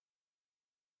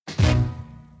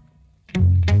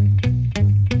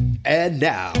And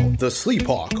now, the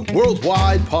Sleephawk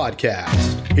Worldwide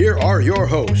Podcast. Here are your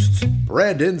hosts,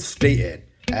 Brandon Staten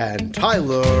and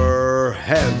Tyler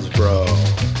Hansbrough.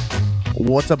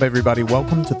 What's up, everybody?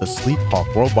 Welcome to the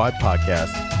Sleephawk Worldwide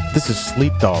Podcast. This is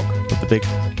Sleep Dog with the big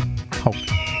Hulk.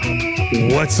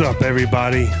 What's up,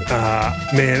 everybody?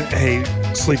 Man, hey,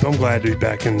 Sleep, I'm glad to be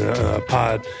back in the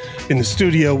pod, in the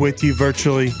studio with you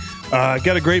virtually.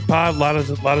 Got a great pod, a lot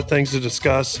of things to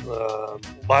discuss.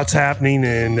 Lots happening,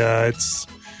 and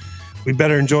we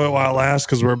better enjoy it while it lasts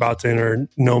because we're about to enter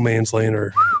no man's land,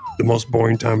 or the most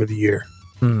boring time of the year.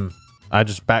 I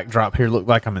just backdrop here, look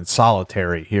like I'm in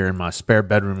solitary here in my spare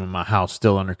bedroom in my house,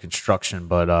 still under construction.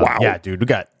 But Wow. Yeah, dude, we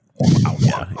got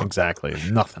exactly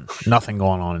nothing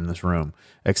going on in this room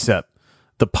except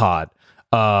the pod.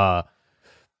 It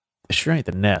sure ain't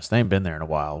the nest. They ain't been there in a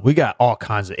while. We got all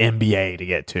kinds of NBA to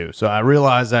get to, so I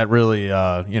realize that really,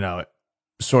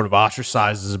 sort of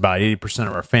ostracizes about 80%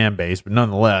 of our fan base, but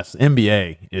nonetheless,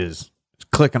 NBA is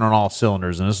clicking on all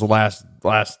cylinders, and this is the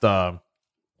last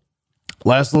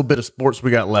little bit of sports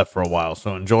we got left for a while,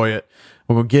 so enjoy it.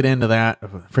 We're going to get into that.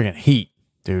 Freaking Heat,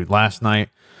 dude. Last night,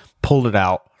 pulled it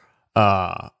out.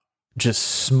 Just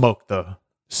smoked the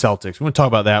Celtics. We're going to talk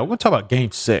about that. We're going to talk about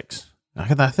Game 6.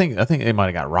 I think they might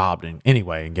have got robbed in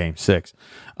Game 6.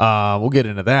 We'll get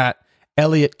into that.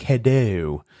 Elliot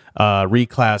Cadeau,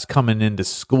 reclass coming into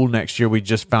school next year. We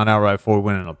just found out right before we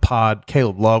went in a pod.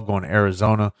 Caleb Love going to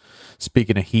Arizona.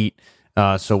 Speaking of Heat,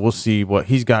 so we'll see what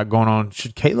he's got going on.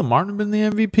 Should Caleb Martin have been the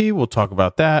MVP? We'll talk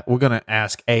about that. We're going to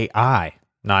ask AI,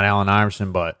 not Allen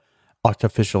Iverson, but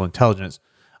artificial intelligence,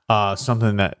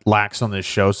 something that lacks on this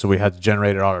show, so we had to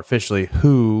generate it artificially.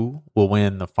 Who will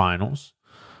win the finals?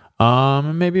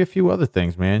 And maybe a few other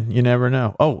things, man. You never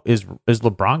know. Oh, is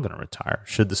LeBron going to retire?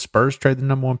 Should the Spurs trade the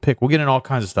number one pick? We'll get into all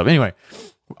kinds of stuff. Anyway,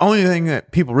 only thing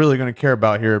that people really going to care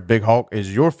about here, Big Hulk,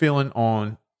 is your feeling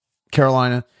on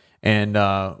Carolina. And,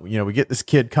 we get this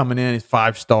kid coming in. He's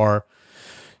 5-star.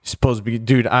 He's supposed to be,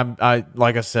 dude, I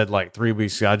like I said, like 3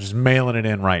 weeks ago, I'm just mailing it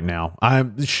in right now.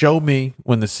 Show me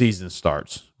when the season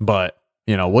starts. But,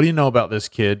 what do you know about this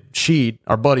kid? Sheed,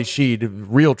 our buddy Sheed,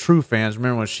 real true fans.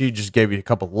 Remember when Sheed just gave you a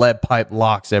couple lead pipe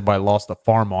locks everybody lost the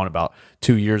farm on about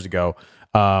 2 years ago?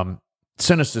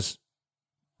 Sent us this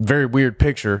very weird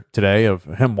picture today of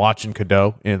him watching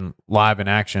Cadeau live in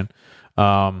action.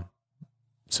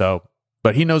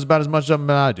 But he knows about as much of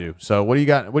them as I do. So what do you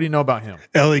got? What do you know about him?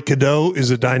 Elliot Cadeau is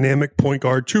a dynamic point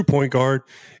guard, true point guard,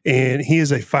 and he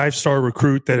is a 5-star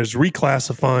recruit that is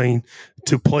reclassifying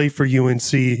to play for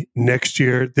UNC next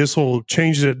year. This will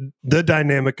change the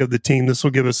dynamic of the team. This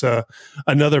will give us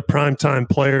another primetime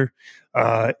player.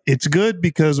 It's good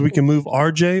because we can move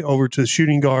RJ over to the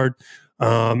shooting guard,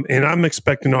 and I'm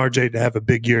expecting RJ to have a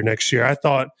big year next year. I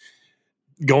thought,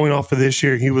 going off of this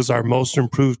year, he was our most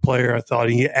improved player. I thought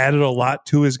he added a lot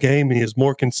to his game, and he is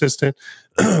more consistent.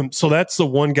 So that's the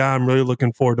one guy I'm really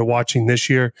looking forward to watching this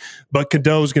year. But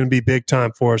Cadeau is going to be big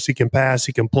time for us. He can pass,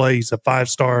 he can play. He's a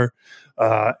 5-star,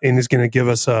 and he's going to give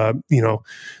us,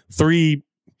 three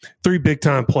big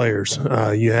time players.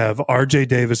 You have RJ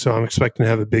Davis, who I'm expecting to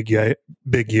have a big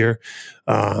year.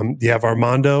 You have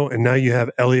Armando, and now you have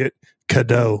Elliot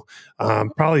Cadeau.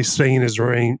 Probably saying his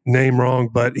name wrong,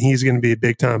 but he's going to be a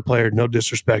big time player. No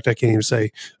disrespect. I can't even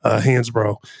say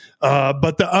Hansbrough.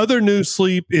 But the other news,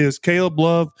 Sleep, is Caleb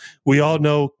Love. We all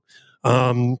know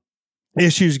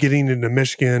issues getting into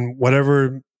Michigan,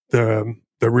 whatever the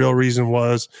real reason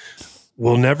was,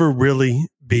 will never really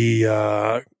be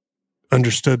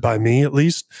understood by me, at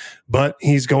least. But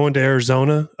he's going to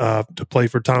Arizona to play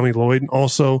for Tommy Lloyd, and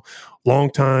also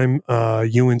longtime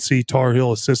UNC Tar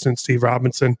Heel assistant Steve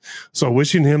Robinson. So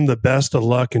wishing him the best of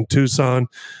luck in Tucson.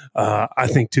 I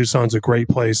think Tucson's a great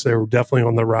place. They were definitely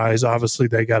on the rise. Obviously,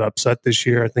 they got upset this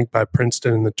year, I think, by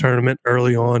Princeton in the tournament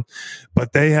early on.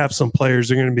 But they have some players.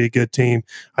 They're going to be a good team.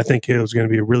 I think it was going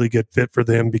to be a really good fit for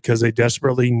them because they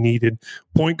desperately needed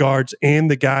point guards. And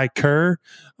the guy Kerr,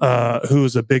 who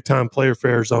is a big-time player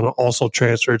for Arizona, also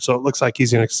transferred. So it looks like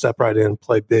he's going to step right in and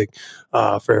play big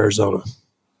for Arizona.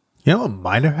 You know what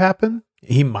might have happened?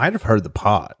 He might have heard the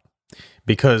pod,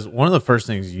 because one of the first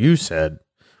things you said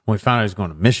when we found out he was going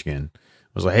to Michigan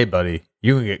was like, hey, buddy,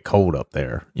 you can get cold up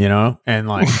there, And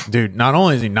like, dude, not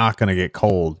only is he not going to get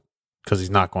cold because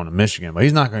he's not going to Michigan, but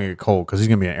he's not going to get cold because he's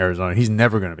going to be in Arizona. He's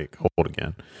never going to be cold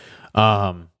again.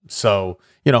 So,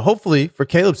 hopefully for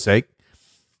Caleb's sake,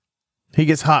 he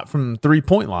gets hot from the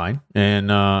 3-point line and,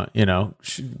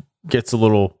 gets a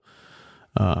little,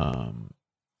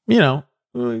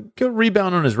 good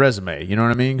rebound on his resume. You know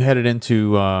what I mean? Headed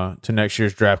into to next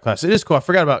year's draft class. It is cool. I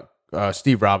forgot about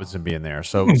Steve Robinson being there.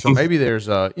 So maybe there's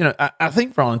I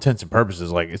think for all intents and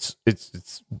purposes, like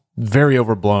it's very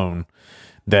overblown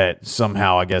that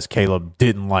somehow I guess Caleb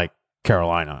didn't like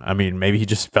Carolina. I mean, maybe he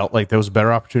just felt like there was a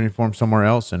better opportunity for him somewhere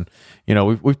else. And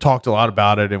we've talked a lot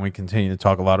about it, and we continue to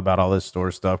talk a lot about all this sort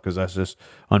of stuff because that's just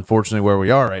unfortunately where we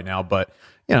are right now. But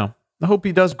I hope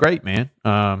he does great, man.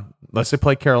 Let's say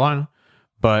play Carolina,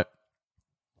 but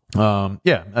I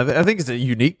think it's a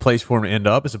unique place for him to end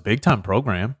up. It's a big time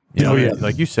program.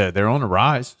 Like you said, they're on the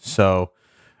rise. So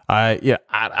I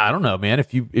don't know, man.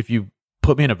 If you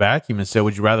put me in a vacuum and said,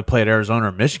 would you rather play at Arizona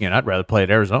or Michigan? I'd rather play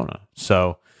at Arizona.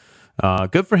 So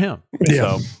good for him.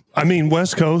 Yeah. So, I mean,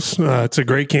 West Coast, it's a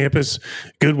great campus,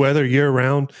 good weather year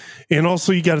round. And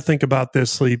also you got to think about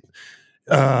this, Sleep.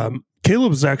 Caleb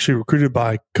was actually recruited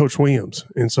by Coach Williams.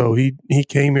 And so he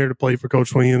came here to play for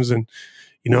Coach Williams. And,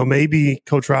 maybe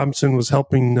Coach Robinson was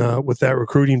helping with that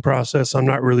recruiting process. I'm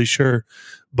not really sure.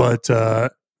 But,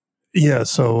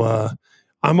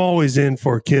 I'm always in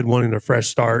for a kid wanting a fresh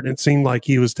start. It seemed like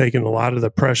he was taking a lot of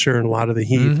the pressure and a lot of the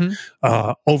heat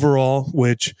overall,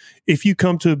 which if you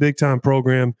come to a big-time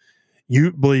program,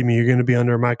 you believe me, you're going to be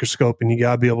under a microscope and you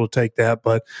got to be able to take that.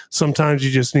 But sometimes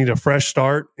you just need a fresh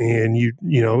start and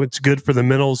it's good for the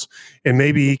mentals, and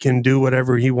maybe he can do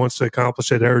whatever he wants to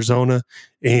accomplish at Arizona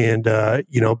and,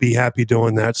 be happy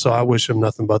doing that. So I wish him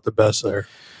nothing but the best there.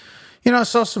 I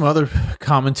saw some other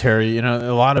commentary,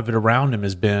 a lot of it around him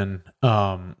has been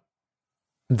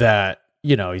that,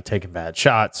 he's taking bad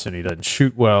shots and he doesn't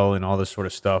shoot well and all this sort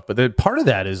of stuff. But then part of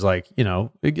that is like,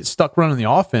 it gets stuck running the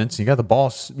offense. You got the ball,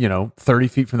 30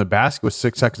 feet from the basket with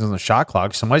 6 seconds on the shot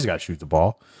clock. Somebody's got to shoot the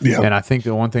ball. Yeah. And I think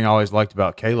the one thing I always liked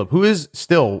about Caleb, who is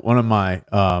still one of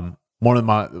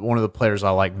the players I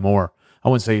like more. I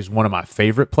wouldn't say he's one of my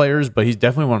favorite players, but he's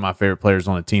definitely one of my favorite players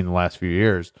on the team the last few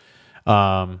years.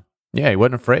 Yeah, he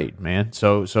wasn't afraid, man.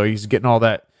 So he's getting all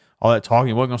that talking.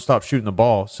 He wasn't going to stop shooting the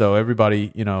ball. So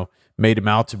everybody, made him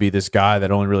out to be this guy that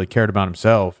only really cared about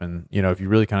himself. And, if you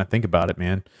really kind of think about it,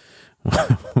 man,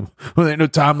 well, there ain't no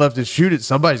time left to shoot it.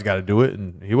 Somebody's got to do it.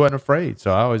 And he wasn't afraid.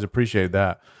 So I always appreciate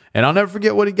that. And I'll never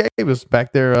forget what he gave us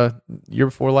back there year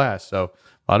before last. So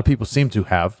a lot of people seem to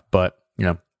have, but,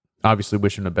 obviously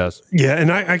wish him the best. Yeah,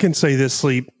 and I can say this,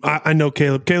 Sleep. I know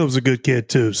Caleb. Caleb's a good kid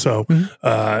too. So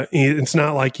it's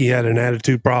not like he had an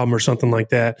attitude problem or something like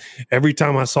that. Every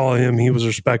time I saw him, he was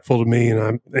respectful to me,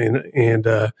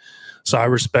 and so I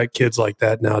respect kids like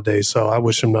that nowadays. So I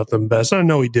wish him nothing but best. I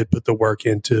know he did put the work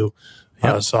into,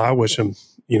 so I wish him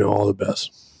all the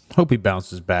best. Hope he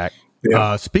bounces back.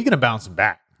 Yeah. Speaking of bouncing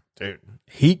back, dude,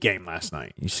 Heat game last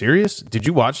night. You serious? Did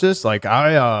you watch this? Like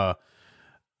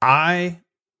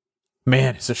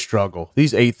man, it's a struggle.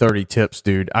 These 8:30 tips,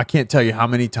 dude. I can't tell you how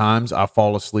many times I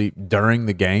fall asleep during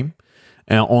the game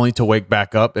and only to wake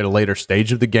back up at a later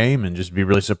stage of the game and just be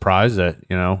really surprised that,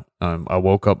 I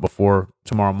woke up before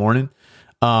tomorrow morning.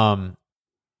 The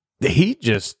Heat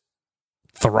just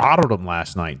throttled them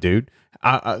last night, dude.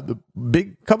 The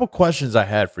big couple questions I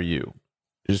had for you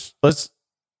is let's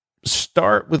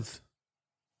start with,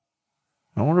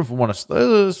 I wonder if we want to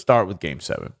let's start with Game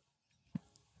 7.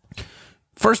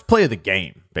 First play of the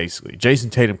game, basically.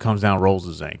 Jason Tatum comes down, rolls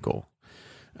his ankle.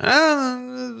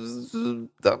 I'm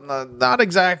not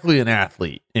exactly an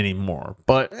athlete anymore,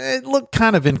 but it looked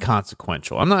kind of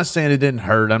inconsequential. I'm not saying it didn't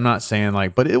hurt. I'm not saying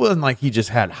but it wasn't like he just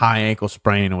had high ankle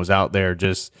sprain and was out there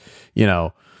just,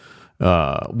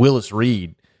 Willis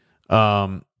Reed.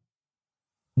 How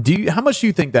much do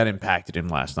you think that impacted him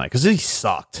last night? Because he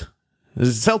sucked. The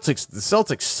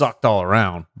Celtics sucked all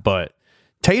around, but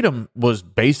Tatum was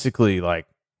basically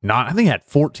I think he had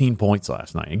 14 points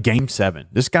last night in Game 7.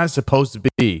 This guy's supposed to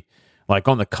be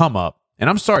on the come up. And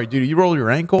I'm sorry, dude, you roll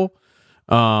your ankle.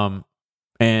 Look,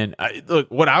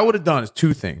 what I would have done is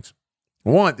two things.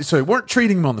 One, so they weren't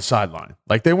treating him on the sideline.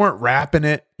 They weren't wrapping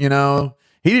it, He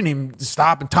didn't even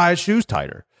stop and tie his shoes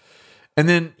tighter. And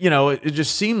then, it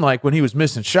just seemed like when he was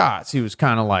missing shots, he was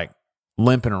kind of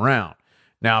limping around.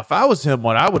 Now, if I was him,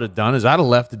 what I would have done is I'd have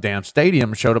left the damn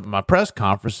stadium and showed up at my press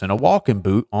conference in a walking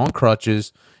boot on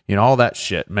crutches, all that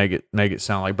shit. Make it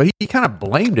sound like. But he kind of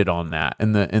blamed it on that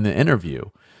in the interview.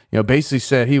 Basically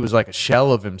said he was like a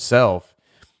shell of himself.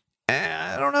 And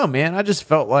I don't know, man. I just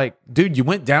felt like, dude, you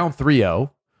went down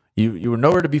 3-0. You were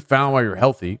nowhere to be found while you're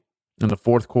healthy in the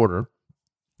fourth quarter.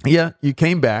 Yeah, you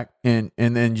came back and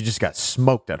then you just got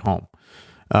smoked at home.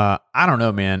 I don't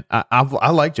know, man.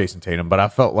 I like Jason Tatum, but I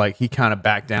felt like he kind of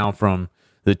backed down from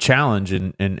the challenge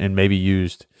and maybe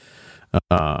used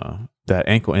that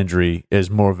ankle injury as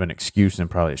more of an excuse than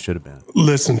probably it should have been.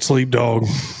 Listen, Sleep Dog,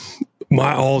 one of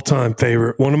my all-time favorite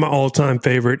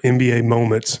NBA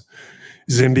moments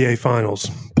is NBA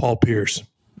Finals. Paul Pierce.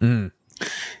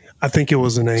 I think it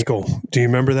was an ankle. Do you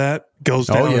remember that? Goes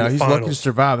down. Oh yeah, in the he's finals. lucky to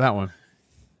survive that one.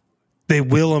 They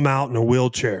wheel him out in a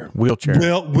wheelchair. Wheel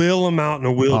him out in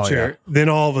a wheelchair. Oh, yeah. Then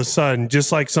all of a sudden,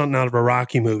 just like something out of a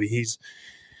Rocky movie,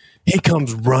 he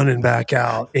comes running back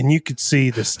out, and you could see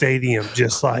the stadium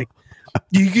just like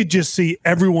you could just see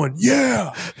everyone,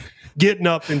 getting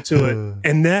up into it.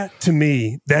 And that, to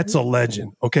me, that's a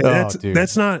legend. Okay,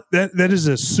 that's not that is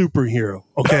a superhero.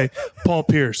 Okay, Paul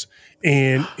Pierce.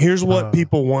 And here's what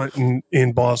people want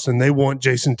in Boston. They want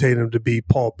Jason Tatum to be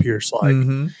Paul Pierce like.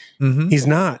 He's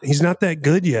not. He's not that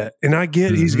good yet. And I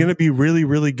get he's going to be really,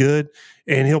 really good.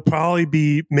 And he'll probably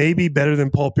be maybe better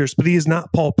than Paul Pierce, but he is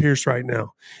not Paul Pierce right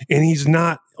now. And he's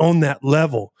not on that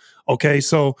level. Okay,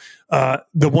 so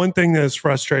the one thing that is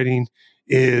frustrating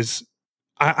is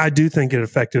I do think it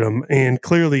affected him. And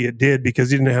clearly it did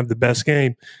because he didn't have the best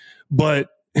game. But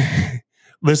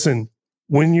listen,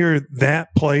 when you're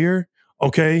that player,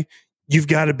 okay, you've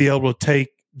got to be able to take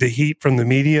the heat from the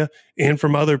media and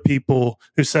from other people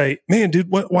who say, man, dude,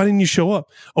 why didn't you show up?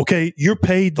 Okay, you're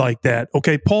paid like that.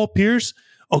 Okay, Paul Pierce,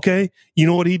 okay, you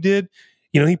know what he did?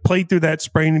 You know, he played through that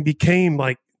sprain and became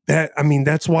like that. I mean,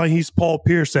 that's why he's Paul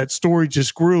Pierce. That story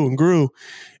just grew and grew.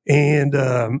 And,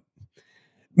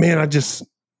 man,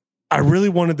 I really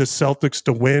wanted the Celtics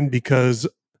to win because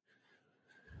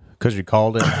you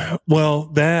called it.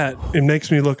 Well, it makes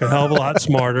me look a hell of a lot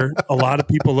smarter. A lot of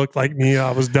people looked like me.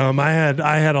 I was dumb. I had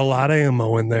a lot of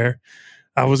ammo in there.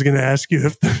 I was going to ask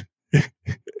you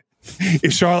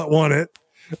if Charlotte won it,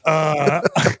 but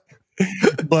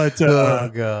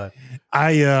oh God,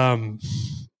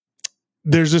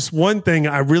 there's this one thing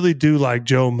I really do like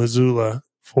Joe Mazzulla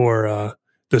for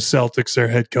the Celtics, their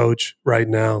head coach right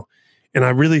now, and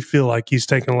I really feel like he's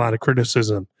taking a lot of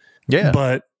criticism. Yeah,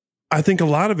 but I think a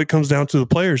lot of it comes down to the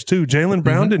players too. Jaylen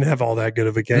Brown didn't have all that good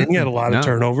of a game. He had a lot of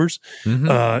turnovers.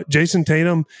 Jason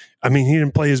Tatum, I mean, he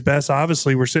didn't play his best.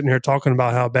 Obviously, we're sitting here talking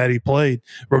about how bad he played.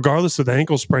 Regardless of the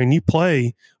ankle sprain, you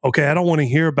play. Okay, I don't want to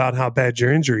hear about how bad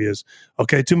your injury is.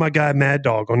 Okay, to my guy Mad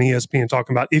Dog on ESPN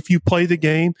talking about if you play the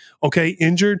game, okay,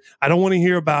 injured, I don't want to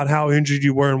hear about how injured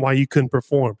you were and why you couldn't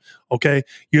perform. Okay,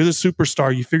 you're the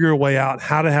superstar. You figure a way out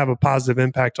how to have a positive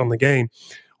impact on the game.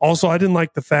 Also, I didn't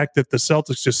like the fact that the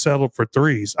Celtics just settled for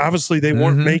threes. Obviously, they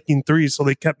weren't making threes, so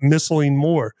they kept missing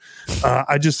more.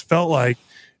 I just felt like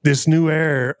this new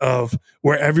era of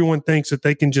where everyone thinks that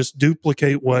they can just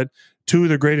duplicate what two of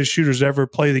the greatest shooters ever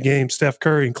play the game, Steph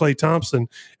Curry and Klay Thompson.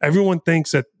 Everyone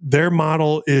thinks that their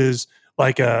model is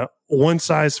like a one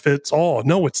size fits all.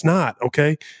 No, it's not.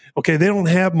 Okay, they don't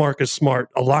have Marcus Smart,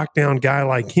 a lockdown guy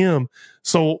like him.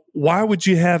 So why would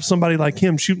you have somebody like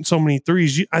him shooting so many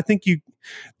threes? I think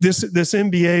this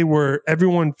NBA where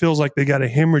everyone feels like they got to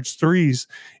hemorrhage threes,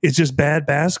 it's just bad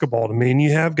basketball to me. And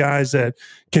you have guys that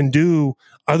can do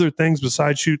other things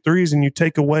besides shoot threes, and you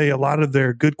take away a lot of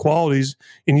their good qualities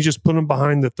and you just put them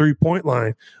behind the 3-point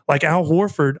line. Like Al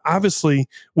Horford, obviously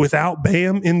without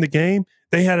Bam in the game,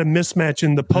 they had a mismatch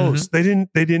in the post. They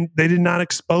did not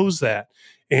expose that.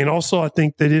 And also I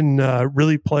think they didn't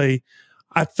really play.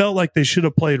 I felt like they should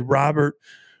have played Robert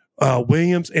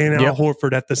Williams and Al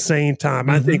Horford at the same time.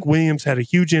 I think Williams had a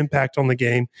huge impact on the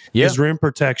game, his rim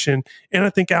protection. And I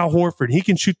think Al Horford, he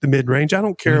can shoot the mid-range. I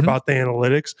don't care about the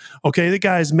analytics. Okay, the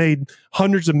guy's made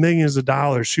hundreds of millions of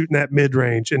dollars shooting that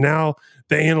mid-range. And now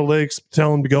the analytics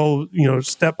tell him to go,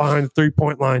 step behind the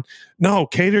 3-point line. No,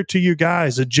 cater to your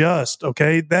guys, adjust.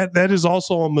 Okay, that is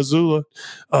also on Mazzulla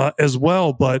as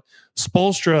well. But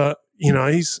Spoelstra,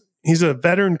 he's a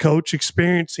veteran coach,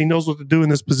 experienced. He knows what to do in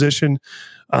this position.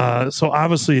 So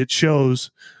obviously it shows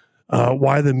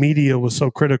why the media was so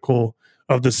critical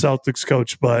of the Celtics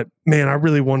coach. But, man, I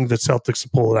really wanted the Celtics to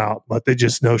pull it out, but they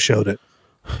just no-showed it.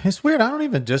 It's weird. I don't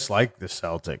even dislike the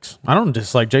Celtics. I don't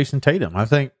dislike Jason Tatum. I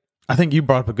think you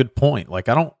brought up a good point. Like,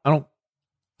 I don't,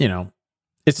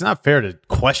 it's not fair to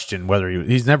question whether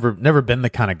he's never been the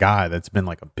kind of guy that's been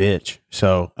like a bitch.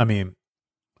 So, I mean,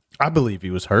 I believe he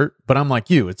was hurt, but I'm like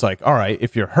you. It's like, all right,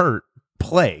 if you're hurt,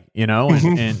 play,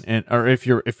 and or if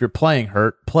you're playing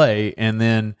hurt, play. And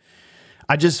then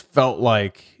I just felt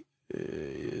like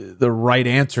the right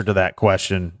answer to that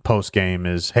question post game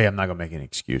is, hey, I'm not gonna make any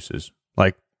excuses.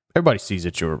 Like, everybody sees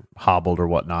that you're hobbled or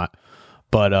whatnot,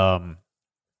 but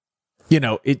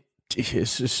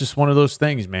it's just one of those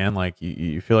things, man. Like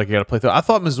you feel like you got to play through. I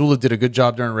thought Mazzulla did a good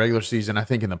job during regular season. I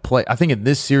think in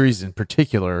this series in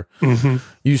particular,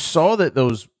 you saw that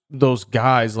those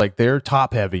guys, like, they're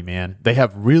top heavy, man. They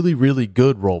have really, really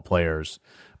good role players,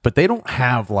 but they don't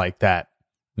have like that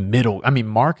middle. I mean,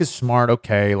 Marcus Smart,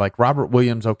 okay, like Robert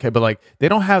Williams, okay, but like they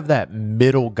don't have that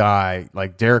middle guy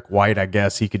like Derek White. I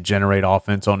guess he could generate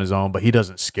offense on his own, but he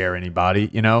doesn't scare anybody.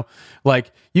 You know,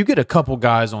 like you get a couple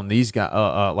guys on these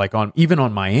guys, like on even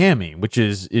on Miami, which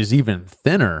is even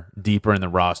thinner, deeper in the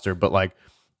roster. But like,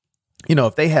 you know,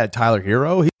 if they had Tyler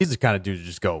Hero, he's the kind of dude to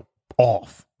just go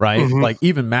off, right? Like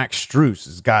even Max Strus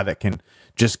is a guy that can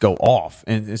just go off,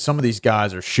 and some of these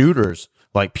guys are shooters,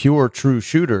 like pure true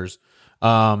shooters.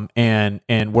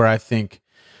 And where I think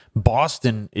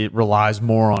Boston, it relies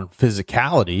more on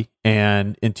physicality.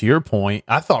 And to your point,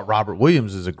 I thought Robert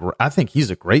Williams I think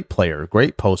he's a great player,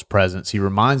 great post presence. He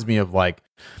reminds me of like,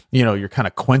 you know, your kind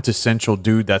of quintessential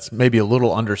dude that's maybe a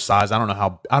little undersized. I don't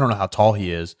know how tall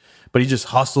he is, but he just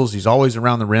hustles. He's always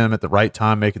around the rim at the right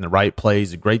time, making the right plays.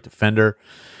 He's a great defender.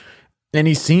 And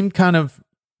he seemed kind of,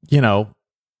 you know,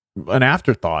 an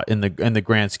afterthought in the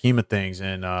grand scheme of things.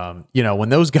 And you know, when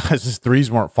those guys' threes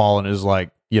weren't falling, it was like,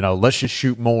 you know, let's just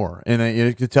shoot more. And then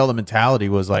you could tell the mentality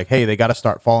was like, hey, they got to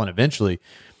start falling eventually.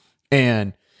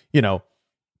 And you know,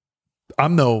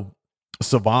 I'm no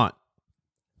savant,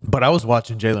 but I was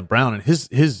watching Jaylen Brown, and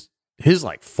his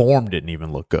like form didn't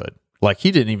even look good. Like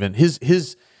he didn't even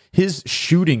his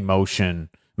shooting motion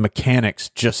mechanics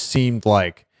just seemed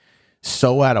like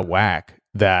so out of whack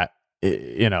that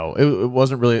you know, it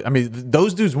wasn't really. I mean,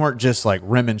 those dudes weren't just like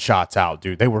rimming shots out,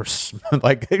 dude. They were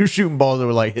like they were shooting balls that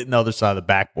were like hitting the other side of the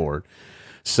backboard.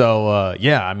 So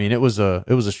yeah, I mean, it was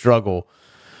a struggle,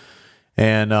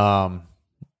 and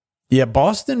yeah,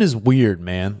 Boston is weird,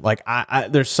 man. Like I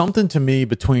there's something to me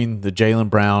between the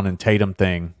Jaylen Brown and Tatum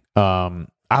thing.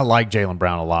 I like Jaylen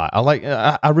Brown a lot.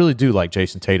 I really do like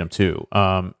Jason Tatum too.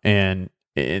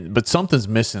 But something's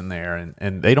missing there,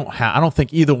 and they don't have. I don't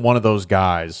think either one of those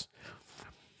guys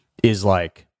is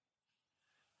like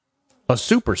a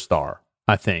superstar,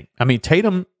 I think. I mean,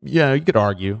 Tatum, yeah, you could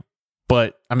argue,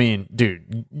 but I mean,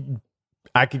 dude,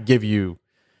 I could give you,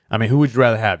 I mean, who would you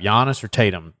rather have, Giannis or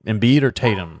Tatum, Embiid or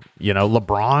Tatum, you know,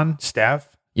 LeBron,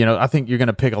 Steph, you know, I think you're going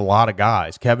to pick a lot of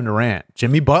guys, Kevin Durant,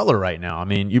 Jimmy Butler right now. I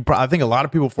mean, I think a lot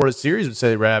of people for the series would say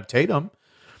they'd rather have Tatum,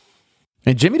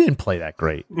 and Jimmy didn't play that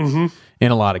great in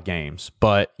a lot of games,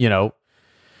 but you know,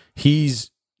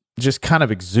 he's just kind of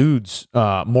exudes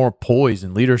more poise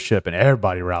and leadership, and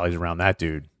everybody rallies around that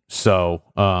dude. So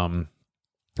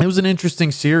it was an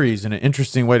interesting series and an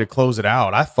interesting way to close it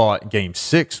out. I thought Game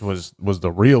 6 was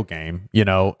the real game, you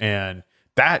know, and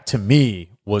that to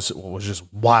me was just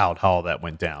wild how all that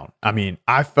went down. I mean,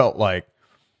 I felt like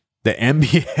the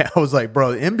NBA, I was like,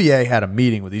 bro, the NBA had a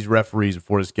meeting with these referees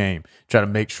before this game, try to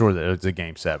make sure that it was a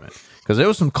Game 7. Because there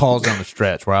was some calls down the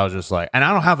stretch where I was just like, and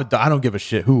I don't give a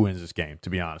shit who wins this game, to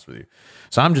be honest with you.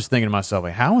 So I'm just thinking to myself,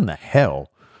 like, how in the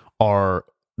hell are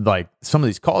like some of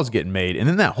these calls getting made? And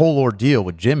then that whole ordeal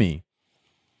with Jimmy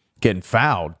getting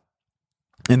fouled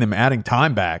and them adding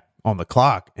time back on the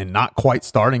clock and not quite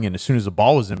starting it as soon as the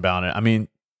ball was inbounded. I mean,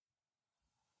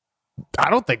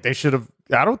 I don't think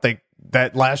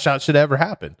that last shot should ever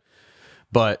happen.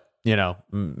 But, you know,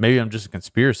 maybe I'm just a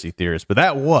conspiracy theorist, but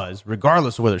that was,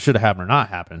 regardless of whether it should have happened or not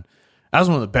happened, that was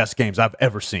one of the best games I've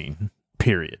ever seen,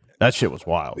 period. That shit was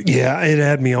wild. Yeah, it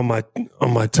had me on my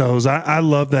toes. I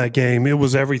love that game. It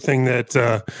was everything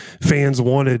that fans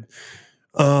wanted.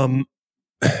 I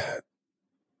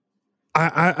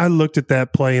looked at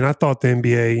that play, and I thought the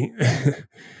NBA,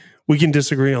 we can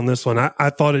disagree on this one.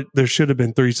 I thought there should have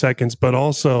been 3 seconds, but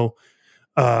also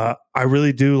I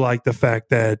really do like the fact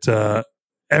that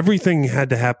everything had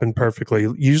to happen perfectly.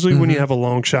 Usually when you have a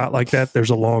long shot like that,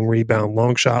 there's a long rebound.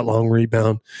 Long shot, long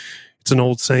rebound. It's an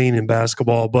old saying in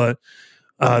basketball, but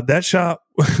that shot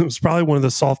was probably one of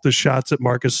the softest shots that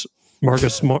Marcus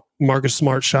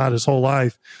Smart shot his whole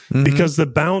life, because the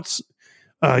bounce,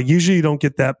 usually you don't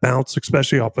get that bounce,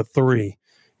 especially off a three.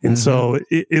 And so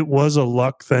it was a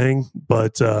luck thing,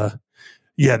 but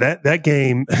yeah, that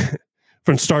game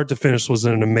from start to finish was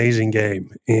an amazing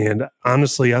game. And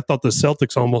honestly, I thought the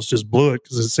Celtics almost just blew it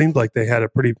because it seemed like they had a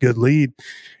pretty good lead.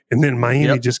 And then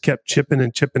Miami just kept chipping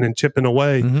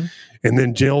away. And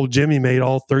then Jimmy made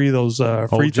all three of those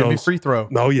free throw.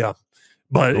 Oh, yeah.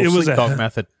 But it was dog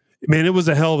method. Man, it was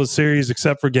a hell of a series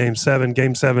except for Game 7.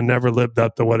 Game 7 never lived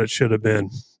up to what it should have been.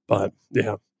 But,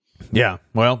 yeah. Yeah,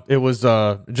 well, it was.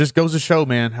 It just goes to show,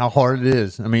 man, how hard it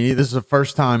is. I mean, this is the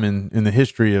first time in the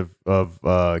history of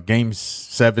Game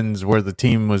 7s where the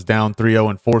team was down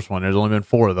 3-0 and forced one. There's only been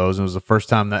 4 of those. And it was the first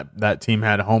time that team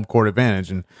had a home court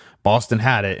advantage, and Boston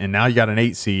had it. And now you got an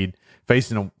 8 seed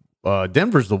facing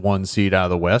Denver's the 1 seed out of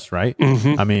the West, right?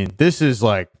 I mean, this is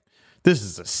a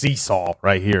seesaw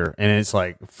right here, and it's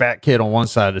like fat kid on one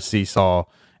side of the seesaw,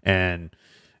 and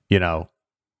you know.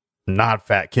 not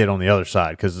fat kid on the other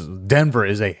side, because Denver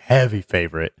is a heavy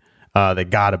favorite. They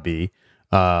got to be.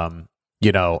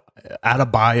 You know,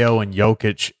 Adebayo and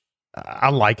Jokic, I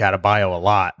like Adebayo a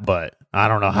lot, but I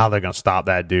don't know how they're going to stop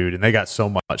that dude. And they got so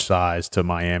much size to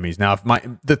Miami's. Now,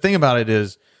 the thing about it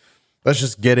is, let's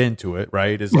just get into it,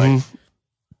 right? It's like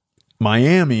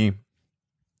Miami,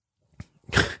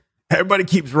 everybody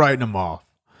keeps writing them off.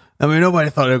 I mean,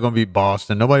 nobody thought they were going to beat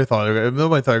Boston. Nobody thought they were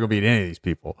going to beat any of these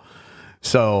people.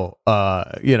 So,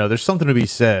 you know, there's something to be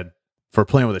said for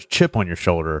playing with a chip on your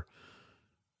shoulder.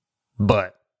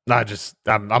 But I'm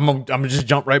gonna just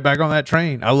jump right back on that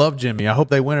train. I love Jimmy. I hope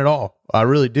they win it all. I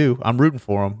really do. I'm rooting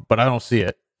for them, but I don't see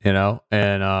it. You know,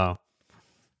 and I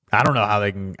don't know how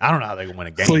they can. I don't know how they can win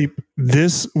a game. Sleep.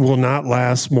 This will not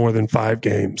last more than 5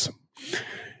 games.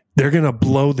 They're gonna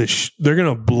blow this. They're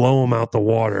gonna blow them out the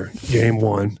water. Game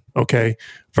 1. Okay.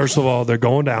 First of all, they're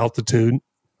going to altitude.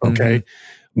 Okay.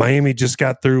 Miami just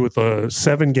got through with a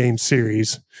 7-game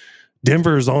series.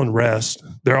 Denver is on rest.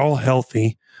 They're all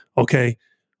healthy. Okay.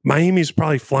 Miami's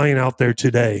probably flying out there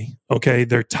today. Okay.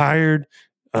 They're tired.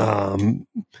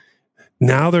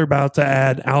 Now they're about to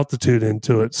add altitude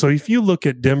into it. So if you look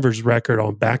at Denver's record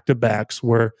on back-to-backs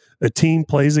where a team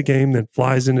plays a game, then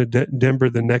flies into Denver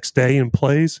the next day and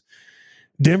plays,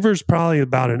 Denver's probably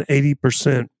about an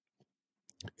 80%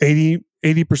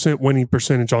 winning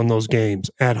percentage on those games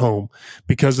at home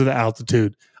because of the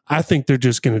altitude. I think they're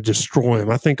just going to destroy them.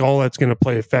 I think all that's going to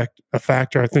play a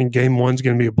factor. I think game 1's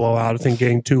going to be a blowout. I think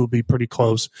game 2 will be pretty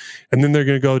close. And then they're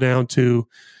going to go down to,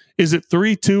 is it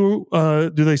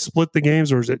 3-2? Do they split the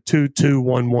games, or is it 2-2,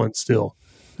 1-1 still?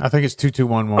 I think it's 2-2,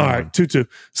 1-1. All right, 2-2.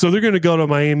 So they're going to go to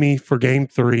Miami for game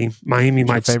 3. Miami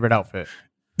might. Your favorite outfit?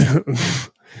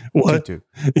 What?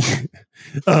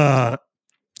 2-2.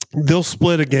 They'll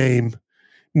split a game,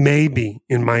 maybe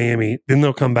in Miami. Then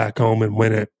they'll come back home and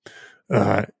win it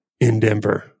in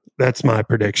Denver. That's my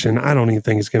prediction. I don't even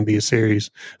think it's going to be a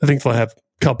series. I think they'll have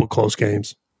a couple close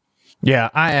games. Yeah,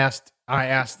 I asked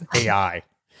AI.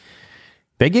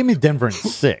 They gave me Denver in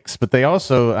 6, but I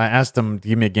asked them to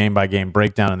give me a game-by-game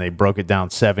breakdown, and they broke it down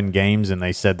 7 games, and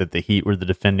they said that the Heat were the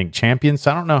defending champions.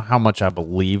 So I don't know how much I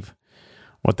believe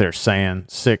what they're saying.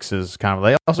 6 is kind of...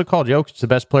 They also called Jokic the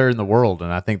best player in the world,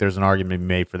 and I think there's an argument to be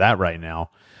made for that right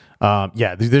now.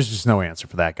 Yeah, there's just no answer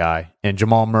for that guy. And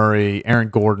Jamal Murray, Aaron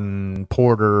Gordon,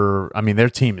 Porter, I mean,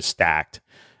 their team is stacked.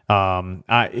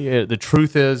 The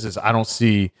truth is I don't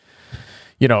see,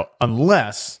 you know,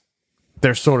 unless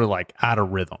they're sort of like out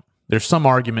of rhythm. There's some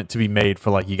argument to be made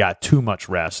for like you got too much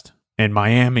rest, and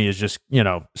Miami is just, you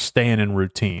know, staying in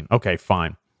routine. Okay,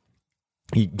 fine.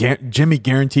 Jimmy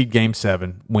guaranteed game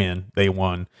 7 win. They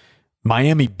won.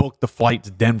 Miami booked the flight to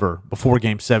Denver before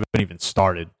game 7 even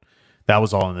started. That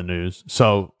was all in the news.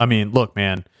 So, I mean, look,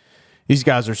 man, these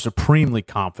guys are supremely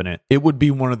confident. It would be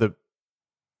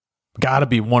got to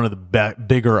be one of the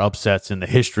bigger upsets in the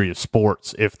history of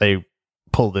sports if they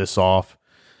pull this off.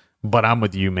 But I'm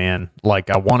with you, man.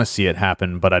 Like, I want to see it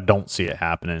happen, but I don't see it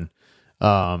happening.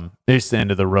 It's the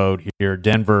end of the road here.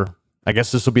 Denver, I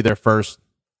guess this will be their first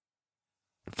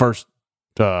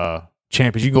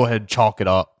championship. You can go ahead and chalk it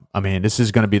up. I mean, this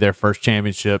is going to be their first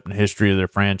championship in the history of their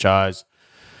franchise.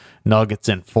 Nuggets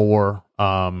in 4.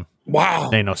 Wow.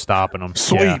 Ain't no stopping them.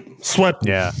 Sweet. Yeah. Swept.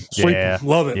 Yeah. Sweet. Yeah.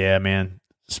 Love it. Yeah, man.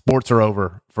 Sports are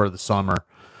over for the summer.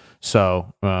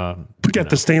 So, we got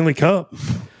the Stanley Cup.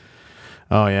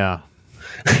 Oh, yeah.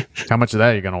 How much of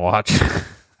that are you going to watch?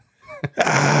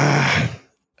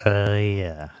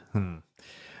 Yeah.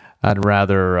 I'd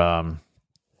rather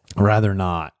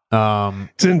not.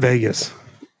 It's in Vegas.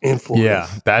 In Florida. Yeah,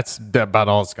 that's about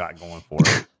all it's got going for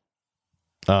it.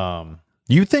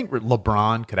 You think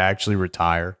LeBron could actually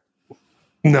retire?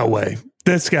 No way.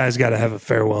 This guy's got to have a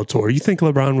farewell tour. You think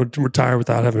LeBron would retire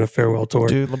without having a farewell tour?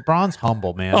 Dude, LeBron's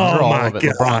humble, man. Oh, my God.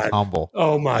 LeBron's humble.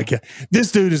 Oh, my God.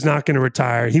 This dude is not going to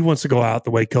retire. He wants to go out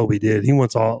the way Kobe did. He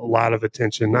wants a lot of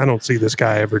attention. I don't see this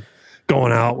guy ever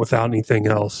going out without anything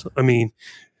else. I mean,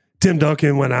 Tim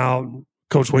Duncan went out.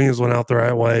 Coach Williams went out the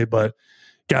right way. But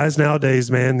guys nowadays,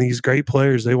 man, these great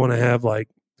players, they want to have, like,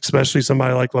 especially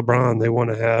somebody like LeBron, they want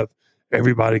to have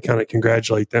everybody kind of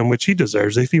congratulate them, which he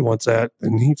deserves if he wants that.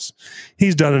 And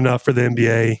he's done enough for the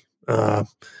NBA.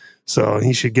 So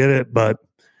he should get it, but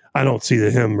I don't see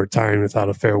him retiring without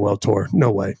a farewell tour.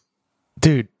 No way.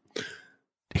 Dude,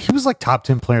 he was like top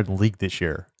 10 player in the league this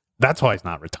year. That's why he's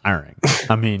not retiring.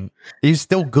 I mean, he's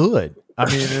still good.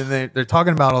 I mean, and they're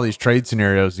talking about all these trade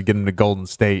scenarios to get him to Golden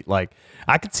State. Like,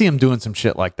 I could see him doing some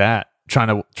shit like that,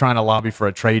 trying to lobby for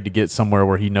a trade to get somewhere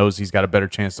where he knows he's got a better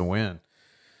chance to win.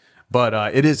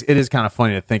 But it is kind of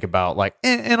funny to think about. Like,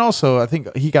 and also I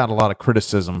think he got a lot of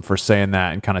criticism for saying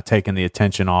that and kind of taking the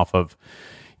attention off of,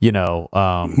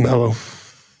 Melo,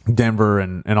 Denver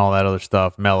and all that other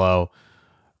stuff, Melo.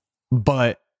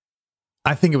 But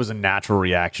I think it was a natural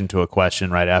reaction to a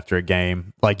question right after a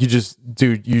game. Like, you just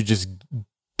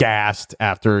gassed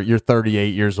after you're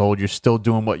 38 years old. You're still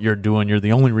doing what you're doing. You're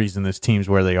the only reason this team's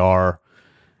where they are.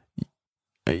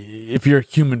 If you're a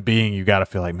human being, you got to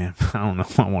feel like, man, I don't know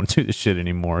if I want to do this shit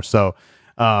anymore. So,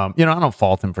 I don't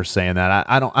fault him for saying that.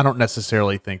 I don't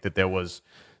necessarily think that there was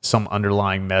some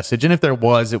underlying message. And if there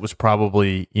was, it was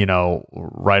probably,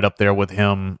 right up there with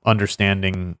him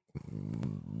understanding,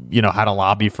 how to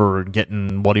lobby for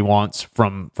getting what he wants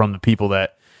from the people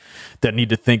that need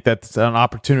to think that's an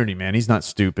opportunity, man. He's not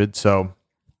stupid. So,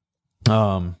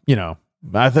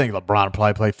 I think LeBron will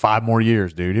probably play 5 more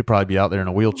years, dude. He'd probably be out there in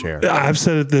a wheelchair. I've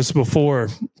said this before.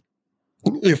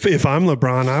 If I'm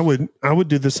LeBron, I would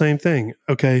do the same thing.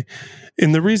 Okay.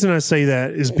 And the reason I say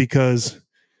that is because,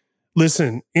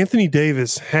 listen, Anthony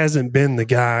Davis hasn't been the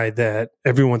guy that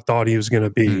everyone thought he was going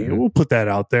to be. Mm-hmm. We'll put that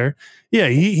out there. Yeah,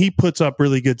 he puts up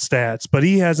really good stats, but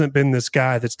he hasn't been this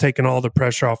guy that's taken all the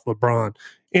pressure off LeBron.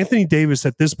 Anthony Davis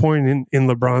at this point in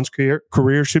LeBron's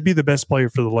career should be the best player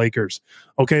for the Lakers.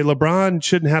 Okay, LeBron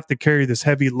shouldn't have to carry this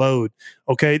heavy load.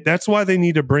 Okay, that's why they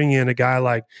need to bring in a guy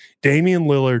like Damian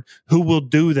Lillard who will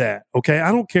do that. Okay,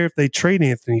 I don't care if they trade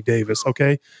Anthony Davis.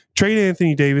 Okay, trade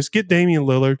Anthony Davis, get Damian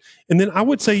Lillard, and then I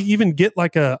would say even get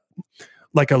like a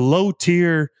low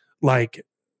tier like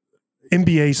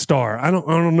NBA star. I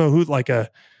don't know who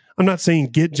I'm not saying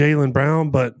get Jaylen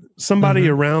Brown, but somebody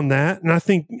around that. And I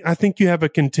think you have a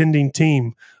contending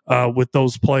team with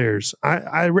those players.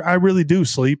 I really do,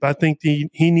 Sleep. I think he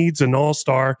needs an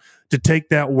all-star to take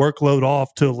that workload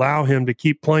off to allow him to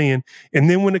keep playing. And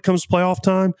then when it comes playoff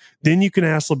time, then you can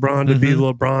ask LeBron to be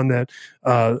the LeBron that,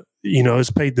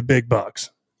 is paid the big bucks.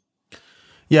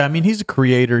 Yeah, I mean, he's a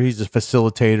creator. He's a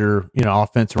facilitator.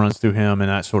 Offense runs through him and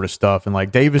that sort of stuff. And,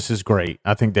 like, Davis is great.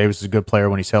 I think Davis is a good player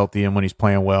when he's healthy and when he's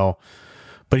playing well.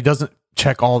 But he doesn't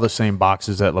check all the same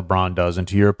boxes that LeBron does. And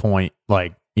to your point,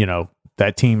 like,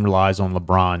 that team relies on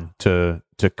LeBron to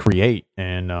create.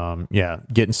 And,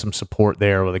 getting some support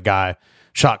there with a guy,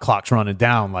 shot clock's running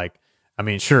down. Like, I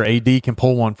mean, sure, AD can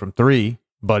pull one from 3,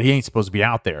 but he ain't supposed to be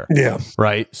out there. Yeah.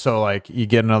 Right. So, like, you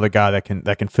get another guy that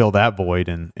can fill that void.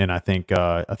 And I think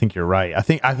you're right. I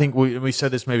think we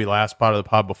said this maybe last part of the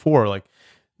pod before, like,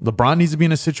 LeBron needs to be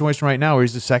in a situation right now where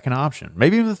he's the second option,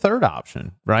 maybe even the third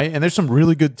option. Right. And there's some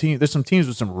really good teams. There's some teams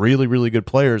with some really, really good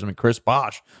players. I mean, Chris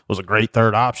Bosh was a great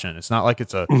third option. It's not like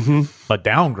it's a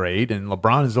downgrade, and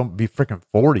LeBron is going to be freaking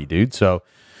 40, dude. So,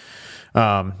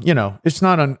 it's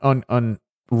not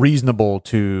unreasonable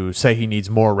to say he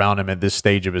needs more around him at this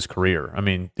stage of his career. I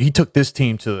mean, he took this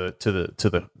team to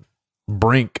the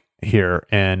brink here,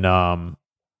 and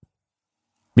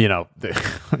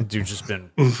dude's just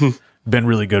been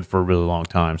really good for a really long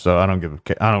time. So I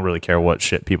don't really care what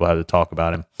shit people have to talk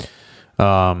about him.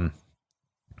 I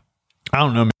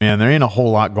don't know, man. There ain't a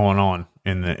whole lot going on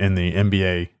in the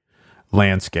NBA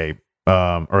landscape,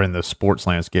 or in the sports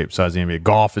landscape besides the NBA.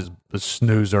 Golf is a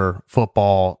snoozer.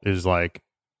 Football is like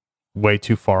way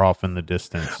too far off in the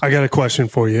distance. I got a question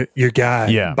for you. Your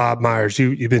guy, Bob Myers,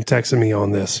 you've been texting me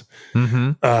on this.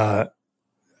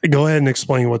 Go ahead and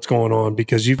explain what's going on,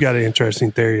 because you've got an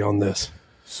interesting theory on this.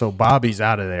 So Bobby's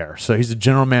out of there. So he's the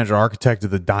general manager, architect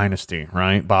of the dynasty,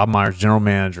 right? Bob Myers, general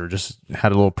manager, just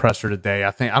had a little presser today.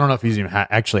 I don't know if he's even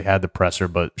actually had the presser,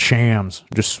 but Shams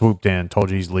just swooped in, told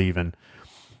you he's leaving.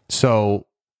 So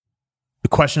the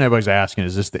question everybody's asking,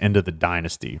 is this the end of the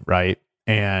dynasty, right?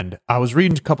 And I was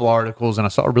reading a couple articles, and I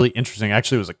saw a really interesting,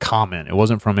 actually it was a comment. It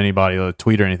wasn't from anybody, a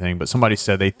tweet or anything, but somebody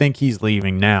said they think he's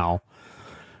leaving now,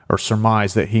 or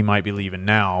surmise that he might be leaving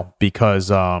now because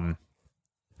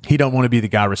he don't want to be the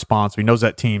guy responsible. He knows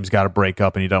that team's got to break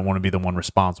up, and he don't want to be the one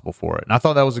responsible for it. And I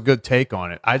thought that was a good take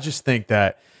on it. I just think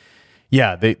that,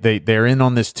 yeah, they're in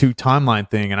on this 2 timeline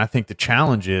thing, and I think the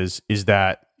challenge is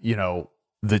that,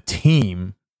 the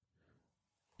team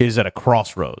is at a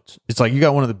crossroads. It's like you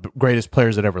got one of the greatest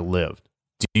players that ever lived.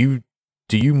 Do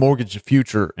you mortgage the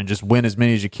future and just win as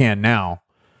many as you can now,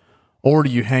 or do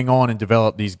you hang on and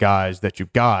develop these guys that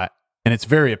you've got? And it's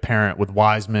very apparent with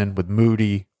Wiseman, with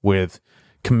Moody, with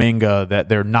Kuminga, that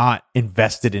they're not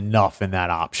invested enough in that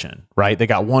option, right? They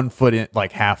got one foot in,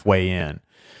 like halfway in.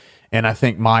 And I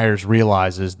think Myers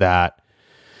realizes that,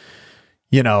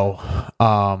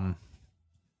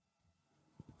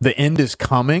 the end is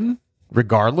coming,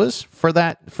 regardless for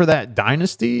that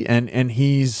dynasty, and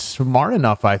he's smart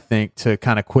enough, I think, to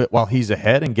kind of quit while he's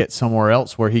ahead and get somewhere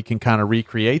else where he can kind of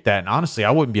recreate that. And honestly,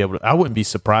 I wouldn't be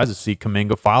surprised to see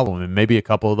Kuminga follow him, and maybe a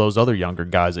couple of those other younger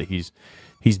guys that he's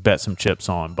bet some chips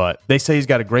on. But they say he's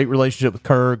got a great relationship with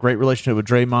Kerr, great relationship with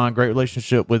Draymond, great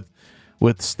relationship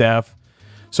with Steph.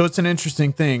 So it's an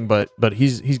interesting thing, but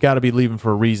he's got to be leaving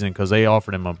for a reason because they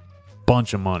offered him a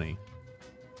bunch of money.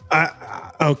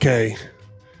 Okay.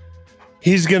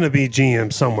 He's going to be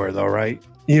GM somewhere, though, right?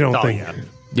 You don't think?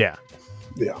 Yeah.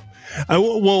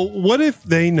 Well, what if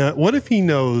What if he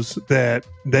knows that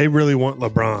they really want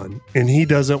LeBron, and he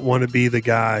doesn't want to be the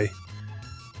guy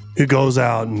who goes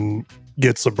out and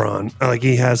gets LeBron? Like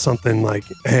he has something like,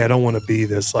 "Hey, I don't want to be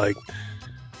this like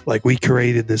we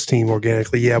created this team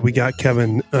organically. Yeah, we got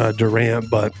Kevin Durant,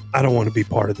 but I don't want to be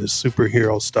part of this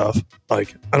superhero stuff.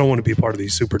 Like I don't want to be part of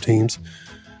these super teams."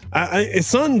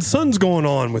 Something's going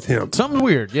on with him. Something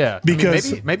weird, yeah.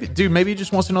 Because maybe he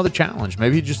just wants another challenge.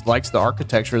 Maybe he just likes the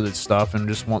architecture of this stuff and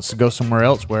just wants to go somewhere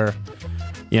else where,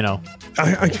 he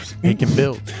can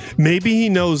build. Maybe he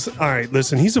knows. All right,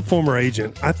 listen, he's a former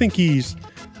agent. I think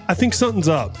something's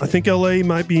up. I think LA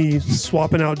might be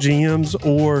swapping out GMs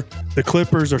or the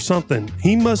Clippers or something.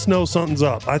 He must know something's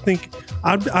up. I think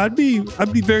I'd be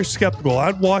very skeptical.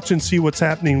 I'd watch and see what's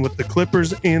happening with the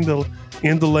Clippers and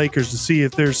the Lakers to see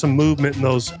if there's some movement in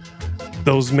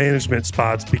those management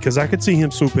spots, because I could see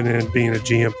him swooping in and being a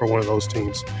GM for one of those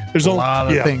teams. There's a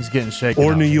lot of things getting shaken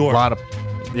or up. New York. A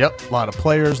lot of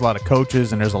players, a lot of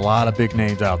coaches, and there's a lot of big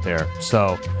names out there.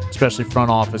 So especially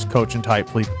front office coaching type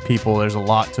people, there's a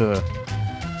lot to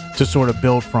sort of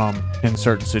build from in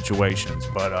certain situations.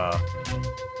 But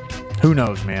who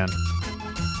knows, man?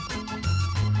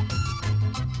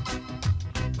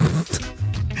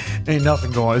 Ain't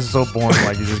nothing going. This is so boring.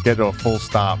 Like you just get to a full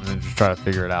stop and then just try to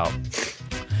figure it out.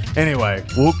 Anyway,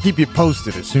 we'll keep you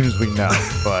posted as soon as we know.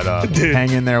 But hang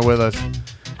in there with us.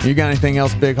 You got anything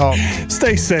else, Big Hawk?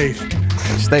 Stay safe.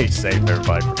 Stay safe,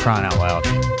 everybody, for crying out loud.